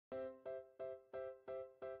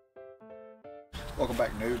Welcome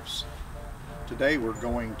back, noobs. Today we're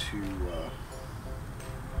going to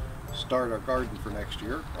start our garden for next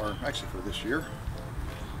year, or actually for this year.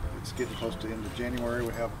 It's getting close to the end of January.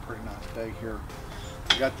 We have a pretty nice day here.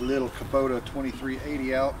 We got the little Kubota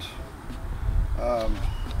 2380 out,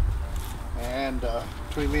 and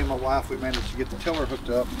between me and my wife we managed to get the tiller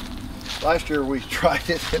hooked up. Last year we tried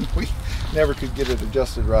it and we never could get it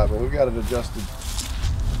adjusted right, but we've got it adjusted.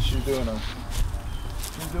 She's doing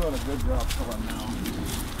a good job tilling now.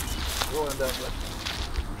 We'll end up with,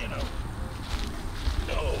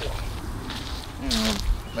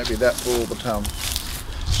 maybe that full of the time.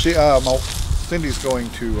 Cindy's going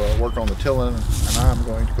to work on the tilling, and I'm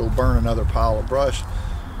going to go burn another pile of brush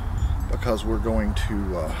because we're going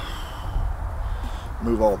to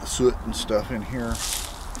move all the soot and stuff in here,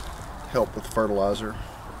 help with fertilizer,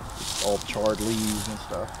 all the charred leaves and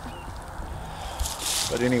stuff.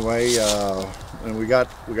 But anyway, and we got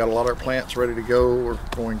a lot of our plants ready to go. We're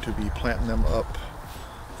going to be planting them up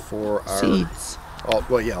for our seeds.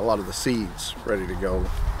 Well, yeah, a lot of the seeds ready to go.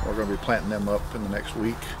 We're going to be planting them up in the next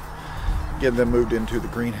week, getting them moved into the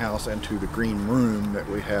greenhouse and to the green room that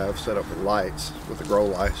we have set up with lights, with the grow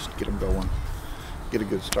lights, get them going, get a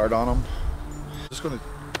good start on them.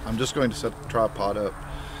 I'm just going to set the tripod up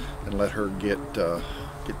and let her get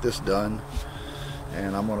this done,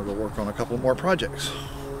 and I'm going to go work on a couple more projects.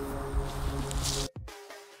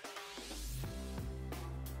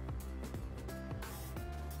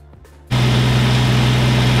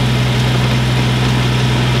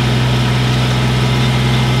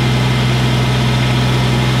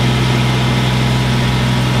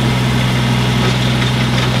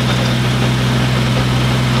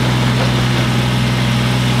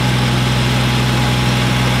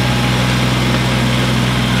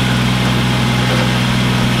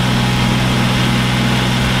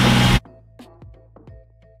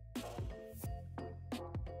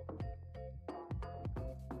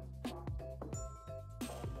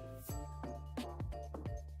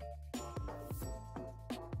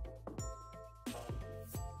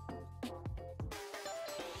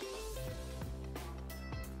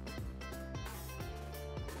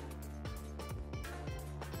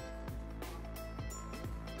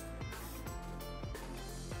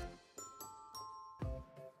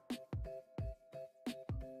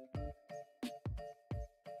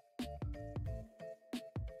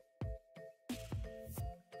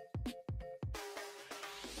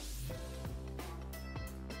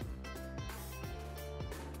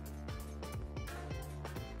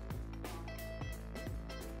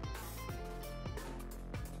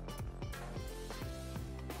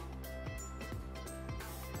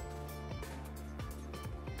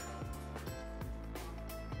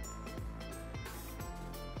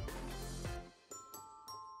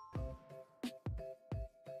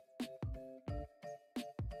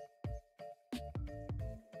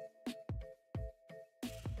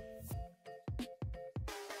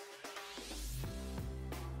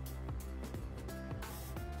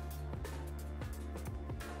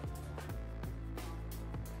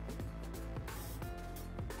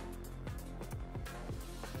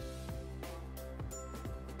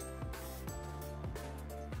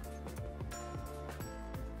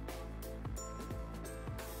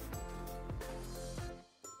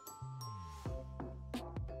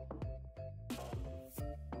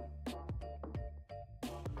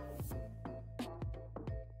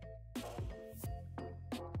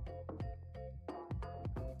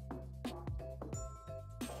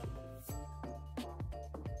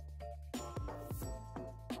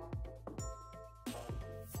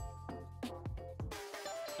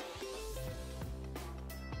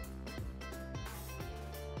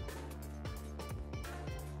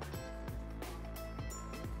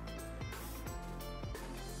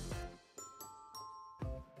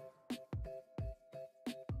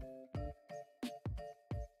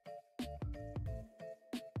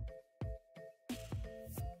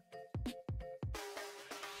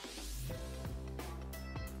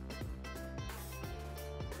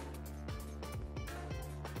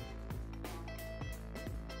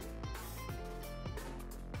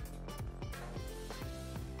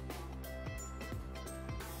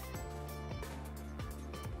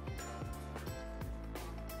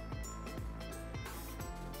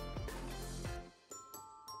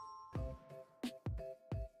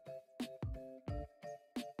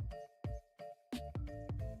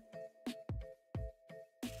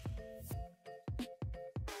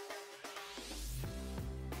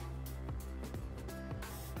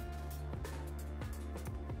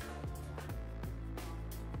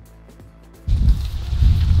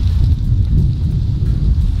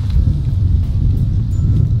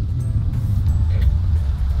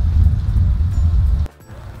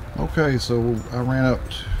 Okay, so I ran up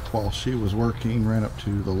while she was working, ran up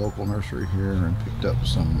to the local nursery here and picked up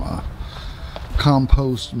some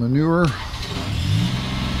compost manure, and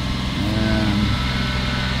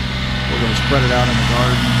we're going to spread it out in the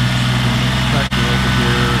garden. Tractor over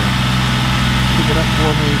here and pick it up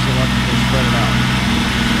for me so I can go spread it out.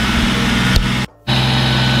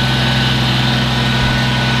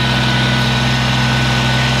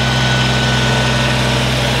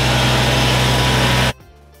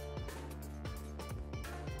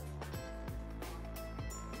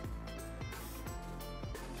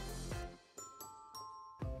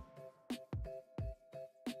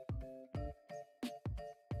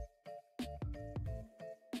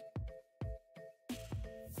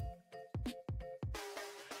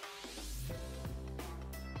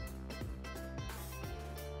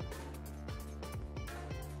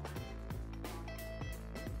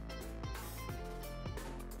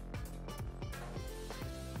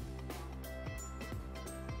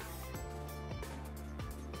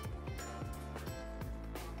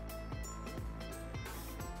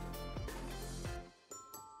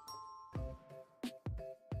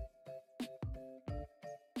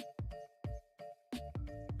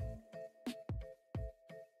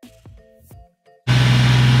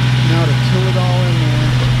 Now to till it all in there.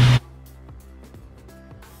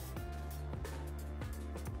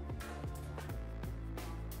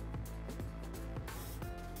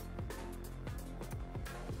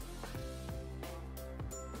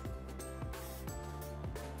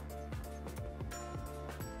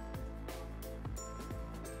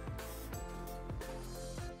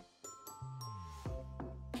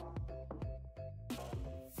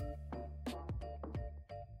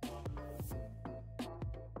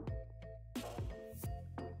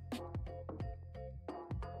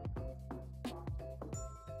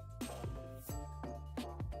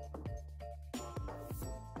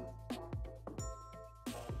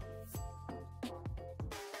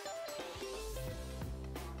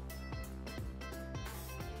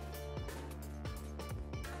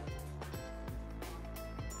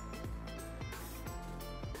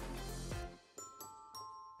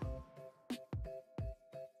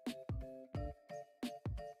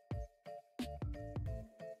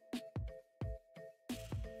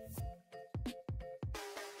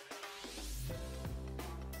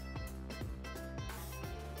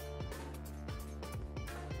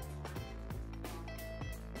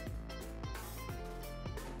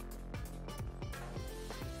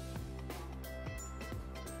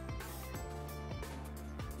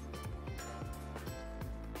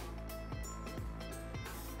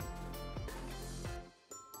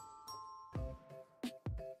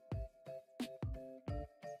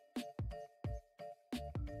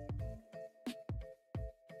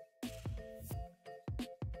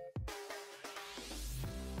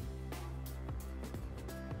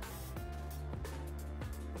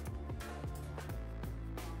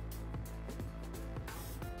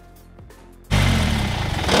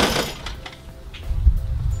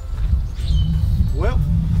 Well,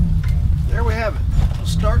 there we have it.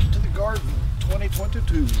 Start to the garden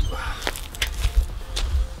 2022.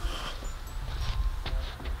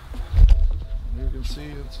 You can see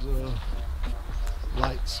it's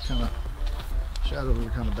lights kind of, shadows are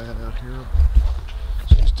kind of bad out here.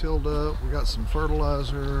 She's tilled up. We got some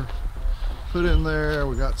fertilizer put in there.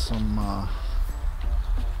 We got some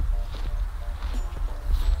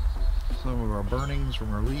of our burnings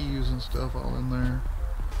from our leaves and stuff all in there.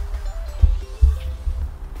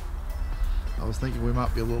 I was thinking we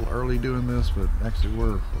might be a little early doing this, but actually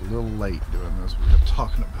we're a little late doing this. We were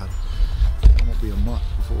talking about it won't be a month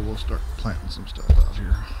before we'll start planting some stuff out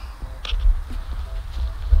here.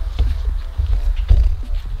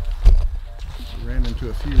 We ran into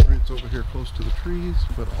a few roots over here close to the trees,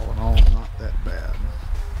 but all in all, not that bad.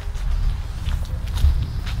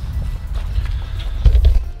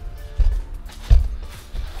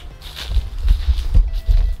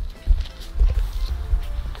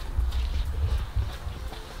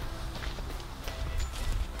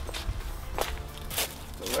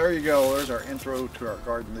 There you go, there's our intro to our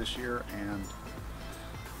garden this year, and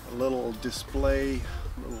a little display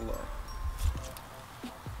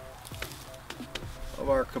of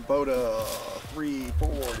our Kubota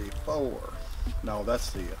 344. No, that's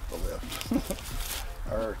the lift.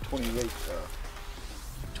 Our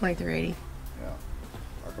 2380. Yeah,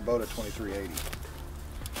 our Kubota 2380.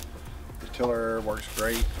 The tiller works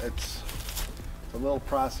great. It's a little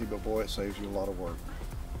pricey, but boy, it saves you a lot of work.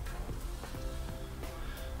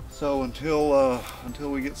 So until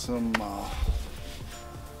we get some,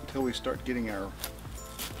 until we start getting our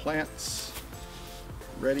plants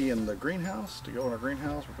ready in the greenhouse to go in our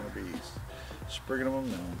greenhouse. We're going to be sprigging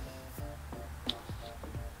them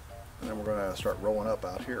and then we're going to start rolling up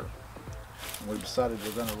out here. And we've decided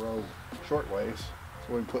we're going to row short ways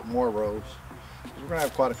so we can put more rows. We're going to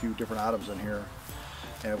have quite a few different items in here.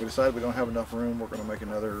 And if we decide we don't have enough room, we're going to make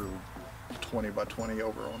another 20 by 20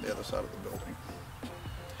 over on the other side of the building.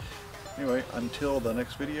 Anyway, until the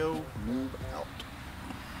next video, move out.